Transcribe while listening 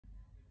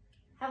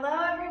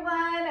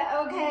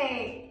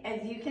Okay,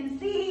 as you can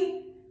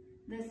see,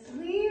 the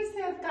sleeves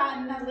have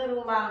gotten a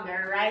little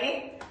longer,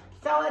 right?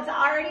 So it's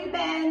already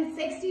been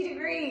 60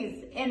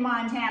 degrees in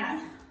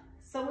Montana.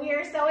 So we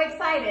are so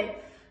excited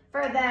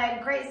for the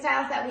great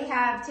styles that we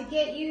have to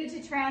get you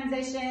to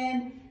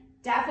transition.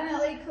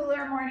 Definitely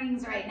cooler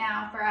mornings right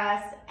now for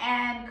us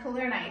and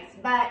cooler nights,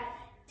 but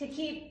to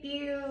keep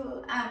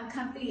you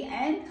comfy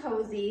and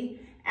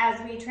cozy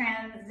as we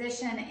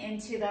transition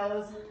into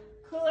those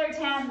cooler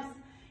temps.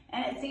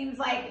 And it seems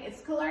like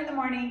it's cooler in the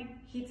morning,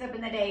 heats up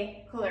in the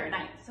day, cooler at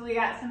night. So we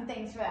got some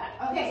things for that.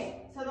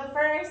 Okay, so the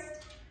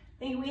first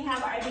thing we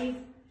have are these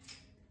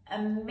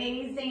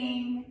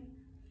amazing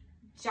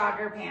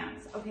jogger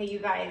pants. Okay, you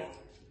guys,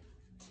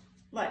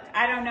 look,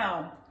 I don't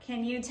know,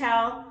 can you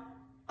tell?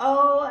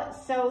 Oh,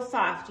 so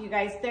soft, you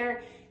guys.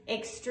 They're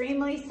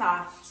extremely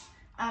soft.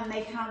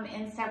 They come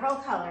in several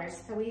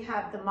colors. So we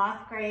have the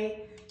moth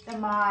gray, the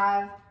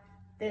mauve,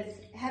 this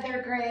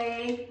heather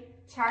gray,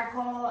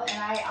 charcoal, and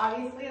I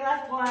obviously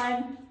left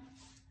one.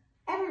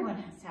 Everyone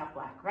has to have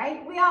black,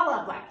 right? We all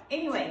love black.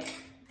 Anyway,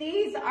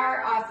 these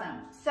are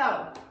awesome.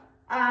 So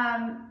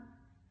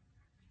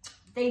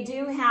they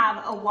do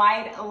have a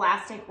wide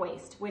elastic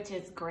waist, which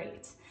is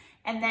great.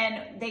 And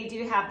then they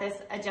do have this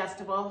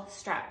adjustable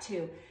strap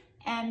too.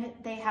 And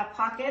they have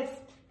pockets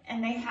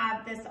and they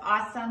have this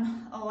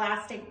awesome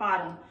elastic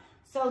bottom.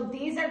 So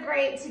these are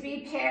great to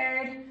be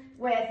paired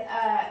with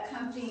a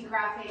comfy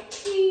graphic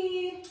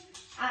tee,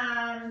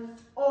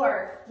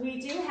 or we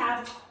do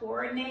have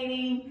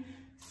coordinating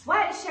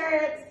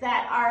sweatshirts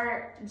that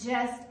are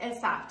just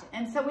as soft.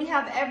 And so we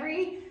have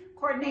every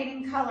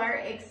coordinating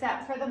color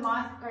except for the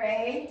moth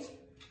gray.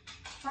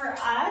 For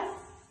us,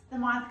 the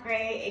moth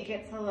gray, it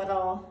gets a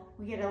little,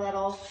 we get a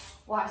little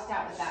washed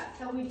out with that.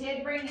 So we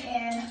did bring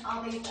in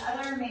all these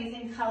other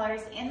amazing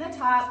colors in the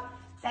top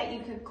that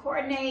you could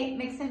coordinate,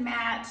 mix and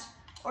match,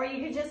 or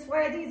you could just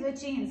wear these with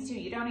jeans too.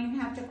 You don't even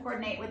have to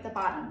coordinate with the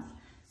bottoms.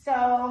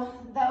 So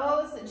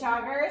those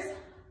joggers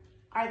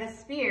are the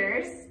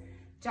Spears.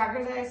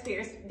 Joggers are the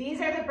Spears. These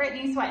are the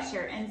Britney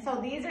sweatshirt. And so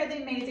these are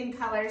the amazing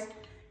colors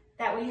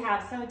that we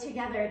have. So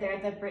together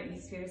they're the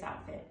Britney Spears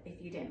outfit,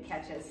 if you didn't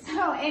catch us.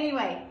 So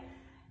anyway,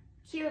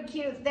 cute,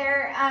 cute.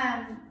 They're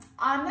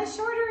on the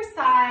shorter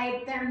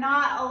side. They're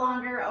not a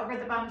longer over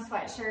the bum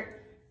sweatshirt,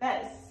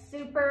 but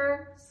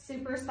super,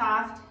 super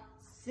soft,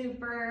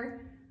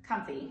 super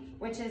comfy,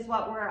 which is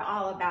what we're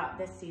all about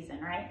this season,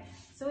 right?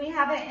 So we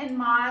have it in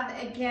mauve.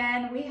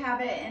 Again, we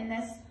have it in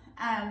this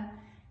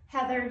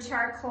heather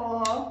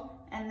charcoal,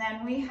 and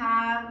then we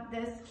have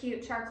this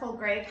cute charcoal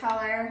gray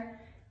color,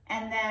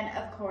 and then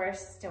of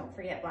course, don't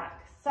forget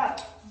black. So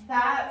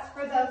that's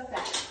for those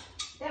sets.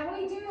 Then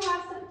we do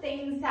have some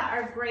things that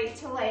are great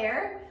to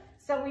layer.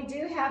 So we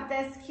do have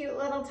this cute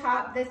little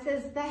top. This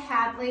is the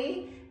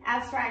Hadley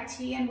Abstract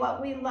Tee, and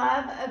what we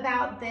love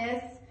about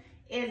this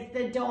is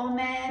the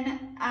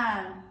dolman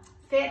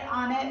fit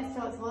on it.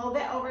 So it's a little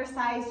bit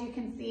oversized. You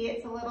can see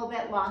it's a little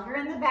bit longer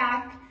in the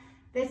back.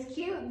 This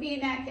cute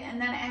V-neck,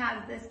 and then it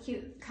has this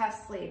cute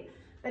cuff sleeve.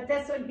 But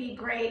this would be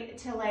great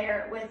to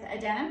layer with a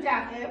denim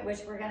jacket, which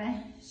we're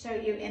gonna show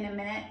you in a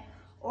minute,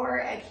 or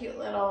a cute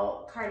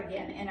little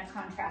cardigan in a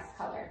contrast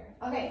color.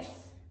 Okay,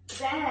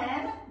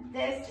 then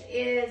this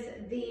is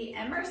the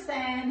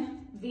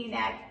Emerson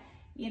V-neck,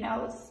 you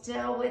know,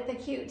 still with the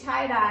cute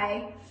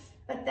tie-dye,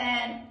 but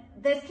then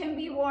this can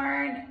be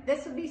worn,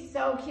 this would be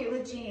so cute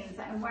with jeans.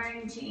 I'm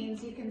wearing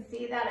jeans. You can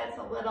see that it's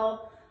a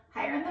little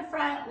higher in the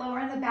front,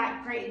 lower in the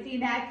back, great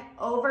V-neck,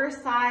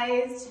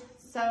 oversized,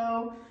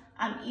 so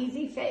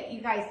easy fit.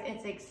 You guys,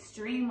 it's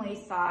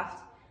extremely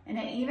soft, and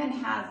it even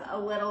has a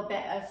little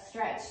bit of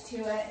stretch to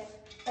it.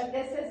 But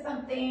this is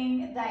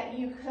something that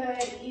you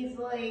could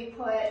easily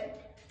put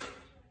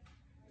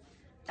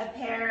a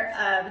pair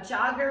of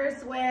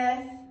joggers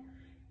with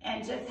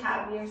and just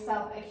have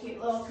yourself a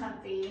cute little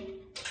comfy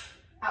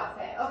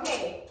outfit.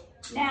 Okay,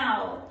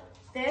 now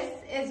this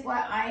is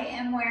what I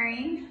am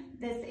wearing.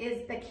 This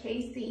is the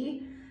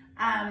Casey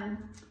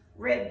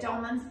ribbed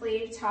dolman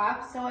sleeve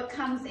top. So it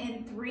comes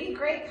in 3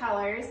 great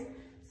colors.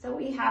 So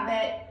we have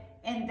it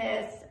in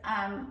this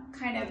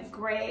kind of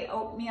gray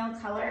oatmeal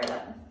color,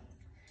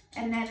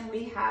 and then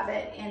we have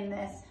it in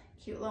this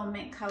cute little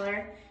mint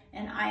color,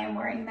 and I am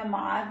wearing the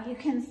mauve. You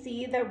can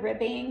see the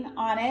ribbing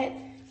on it.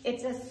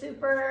 It's a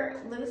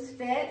super loose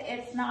fit.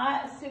 It's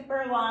not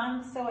super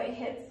long, so it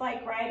hits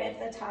like right at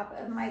the top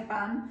of my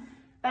bum,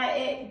 but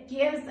it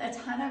gives a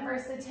ton of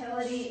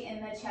versatility in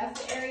the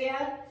chest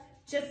area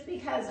just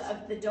because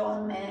of the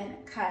dolman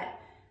cut.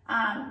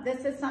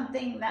 This is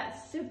something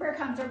that's super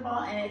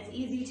comfortable, and it's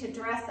easy to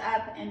dress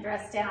up and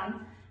dress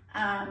down,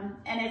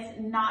 and it's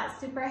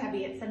not super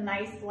heavy. It's a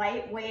nice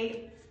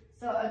lightweight,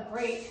 so a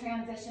great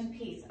transition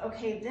piece.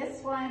 Okay,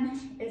 this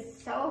one is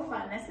so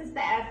fun. This is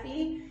the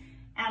Effie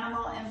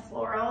Animal and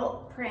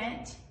Floral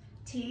Print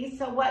tee.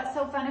 So what's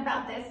so fun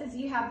about this is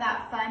you have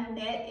that fun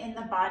knit in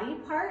the body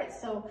part,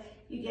 so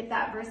you get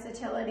that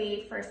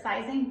versatility for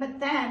sizing.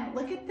 But then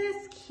look at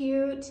this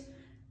cute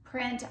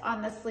print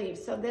on the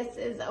sleeves. So this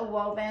is a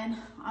woven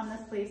on the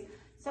sleeves.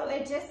 So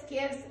it just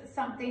gives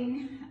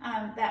something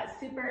that's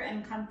super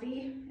and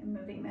comfy, I'm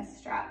moving this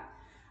strap,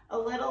 a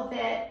little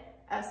bit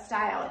of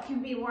style. It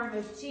can be worn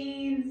with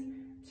jeans,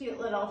 cute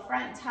little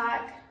front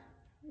tuck.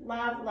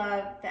 Love,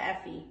 love the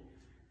Effie.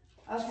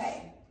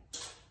 Okay,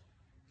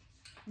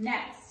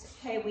 next,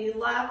 okay, we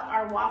love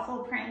our waffle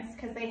prints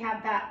because they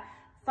have that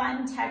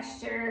fun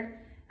texture,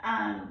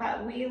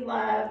 but we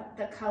love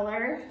the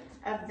color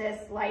of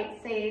this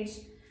light sage.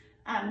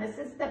 This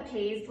is the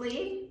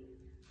paisley,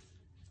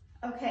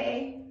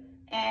 okay,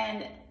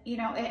 and you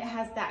know, it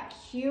has that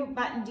cute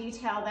button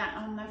detail that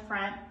on the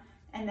front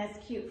and this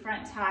cute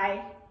front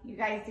tie. You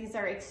guys, these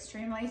are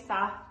extremely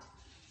soft.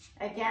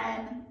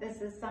 Again,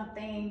 this is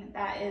something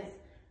that is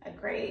a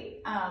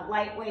great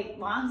lightweight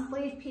long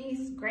sleeve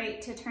piece,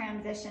 great to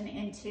transition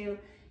into.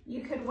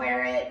 You could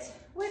wear it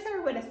with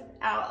or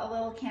without a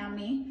little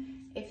cami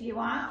if you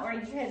want, or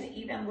you could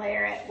even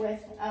layer it with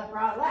a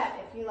bralette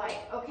if you like.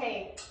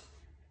 Okay,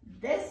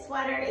 this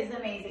sweater is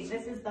amazing.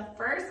 This is the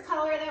first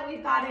color that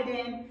we've got it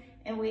in,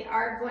 and we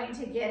are going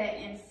to get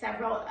it in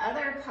several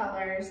other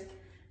colors,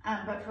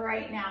 but for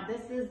right now,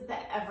 this is the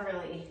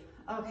Everly.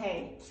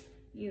 Okay,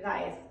 you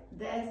guys,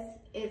 this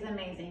is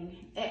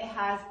amazing. It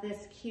has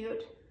this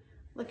cute,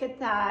 look at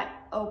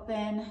that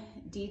open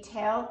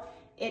detail.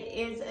 It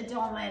is a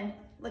dolman.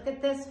 Look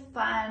at this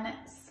fun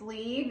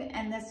sleeve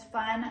and this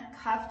fun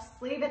cuffed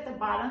sleeve at the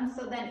bottom.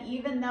 So then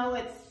even though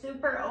it's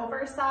super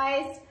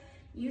oversized,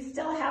 you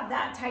still have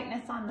that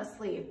tightness on the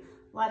sleeve.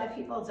 A lot of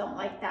people don't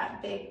like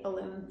that big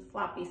balloon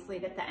floppy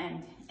sleeve at the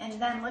end.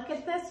 And then look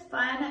at this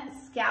fun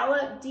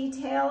scallop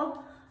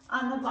detail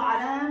on the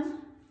bottom.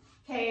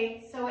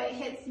 Okay, so it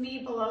hits me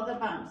below the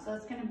bum, so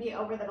it's gonna be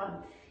over the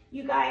bum.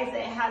 You guys,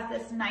 it has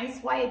this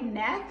nice wide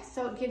neck,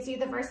 so it gives you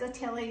the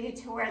versatility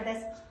to wear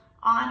this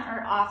on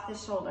or off the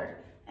shoulder.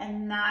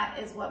 And that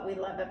is what we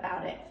love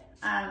about it.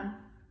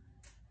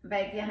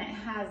 But again, it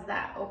has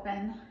that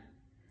open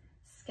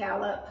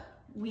scallop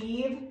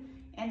weave.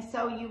 And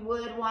so you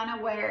would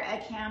wanna wear a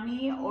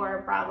cami or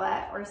a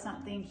bralette or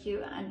something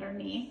cute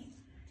underneath.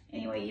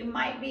 Anyway, you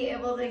might be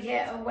able to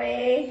get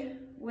away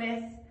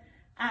with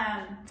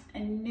a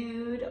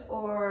nude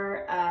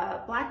or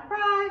a black bra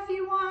if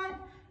you want.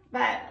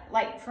 But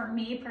like for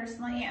me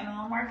personally, I'm a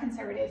little more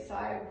conservative, so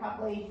I would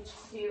probably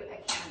do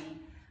a cami.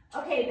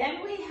 Okay,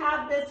 then we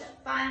have this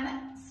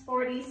fun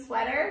sporty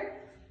sweater.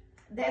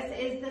 This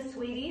is the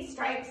Sweetie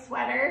striped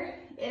sweater.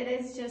 It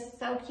is just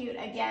so cute.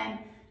 Again,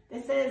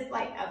 this is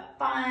like a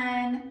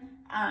fun,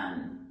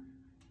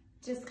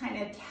 just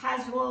kind of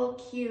casual,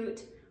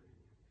 cute,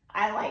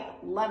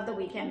 love the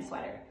weekend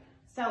sweater.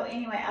 So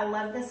anyway, I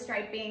love the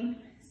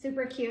striping,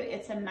 super cute.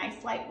 It's a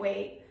nice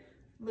lightweight,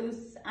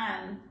 loose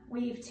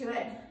weave to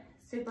it,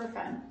 super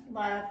fun.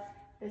 Love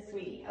the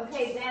Sweetie.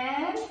 Okay,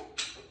 then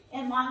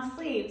in long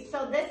sleeves.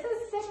 So this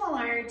is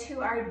similar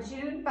to our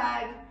June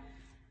bug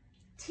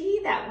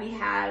tee that we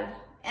had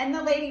and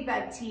the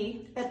ladybug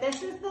tee, but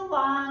this is the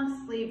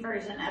long sleeve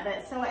version of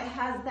it. So it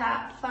has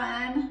that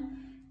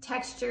fun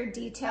texture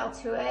detail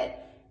to it,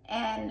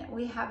 and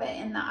we have it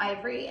in the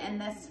ivory and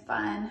this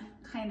fun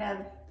kind of,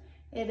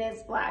 it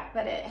is black,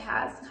 but it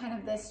has kind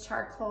of this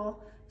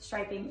charcoal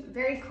striping.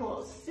 Very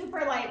cool,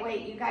 super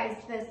lightweight. You guys,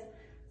 this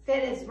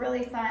fit is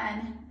really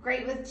fun.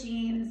 Great with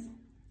jeans,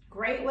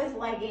 great with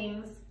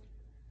leggings.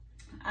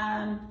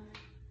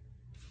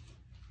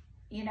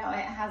 You know,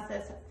 it has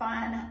this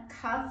fun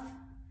cuff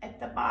at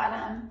the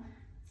bottom.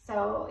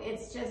 So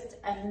it's just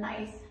a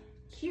nice,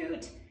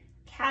 cute,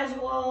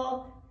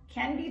 casual,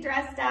 can be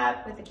dressed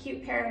up with a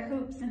cute pair of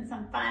hoops and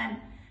some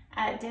fun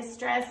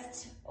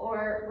distressed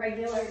or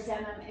regular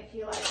denim if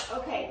you like.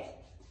 Okay,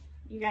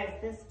 you guys,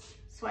 this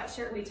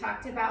sweatshirt we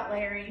talked about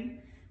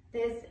layering.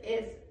 This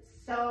is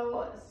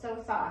so,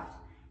 so soft.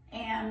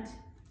 And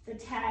the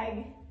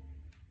tag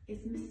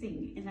is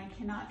missing and I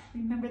cannot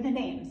remember the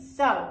name.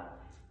 So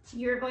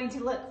you're going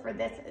to look for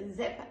this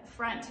zip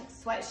front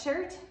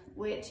sweatshirt,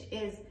 which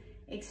is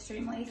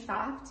extremely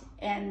soft,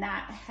 and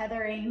that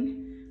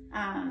heathering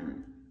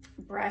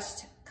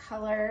brushed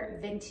color,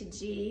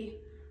 vintagey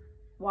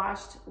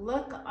washed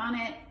look on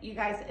it. You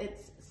guys,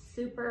 it's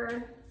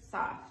super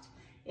soft.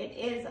 It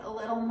is a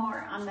little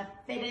more on the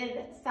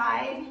fitted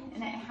side,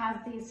 and it has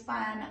these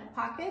fun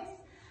pockets.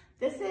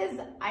 This is,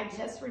 I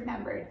just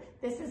remembered,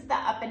 this is the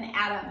Up and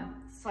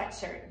Atom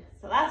sweatshirt.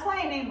 So that's why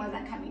a name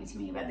wasn't coming to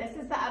me, but this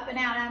is the Up and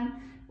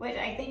Atom, which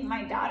I think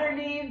my daughter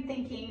named,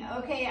 thinking,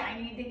 okay,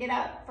 I need to get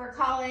up for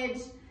college,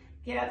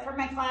 get up for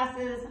my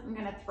classes. I'm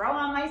gonna throw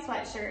on my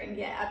sweatshirt and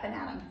get Up and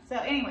Atom. So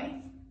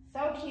anyway,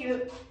 so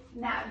cute,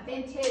 in that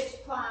vintage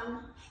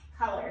plum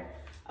color.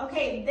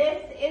 Okay,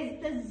 this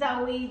is the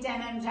Zoe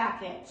denim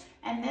jacket,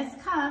 and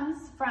this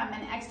comes from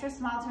an extra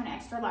small to an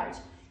extra large.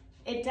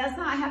 It does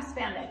not have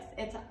spandex,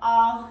 it's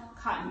all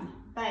cotton,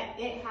 but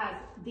it has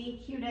the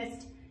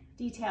cutest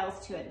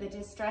details to it. The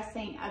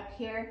distressing up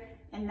here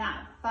and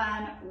that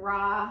fun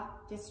raw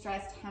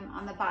distressed hem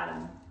on the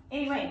bottom.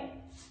 Anyway,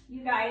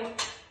 you guys,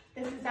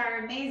 this is our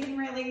amazing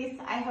release.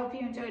 I hope you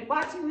enjoyed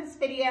watching this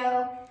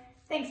video.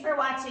 Thanks for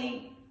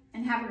watching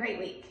and have a great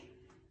week.